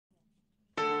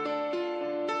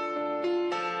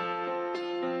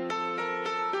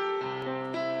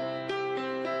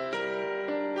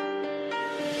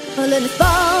let it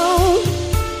fall.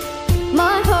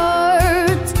 My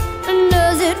heart, and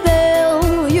as it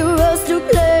fell, you rose to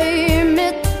claim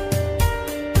it.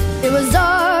 It was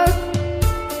dark,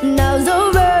 now it's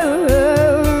over,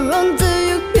 until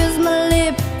you kissed my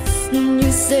lips and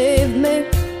you saved me.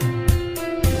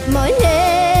 My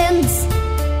hands,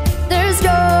 they're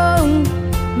strong,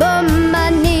 but my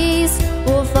knees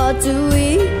were far too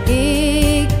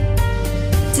weak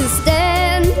to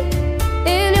stand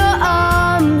in your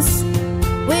arms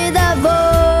without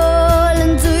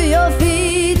falling to your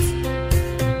feet.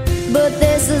 But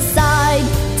there's a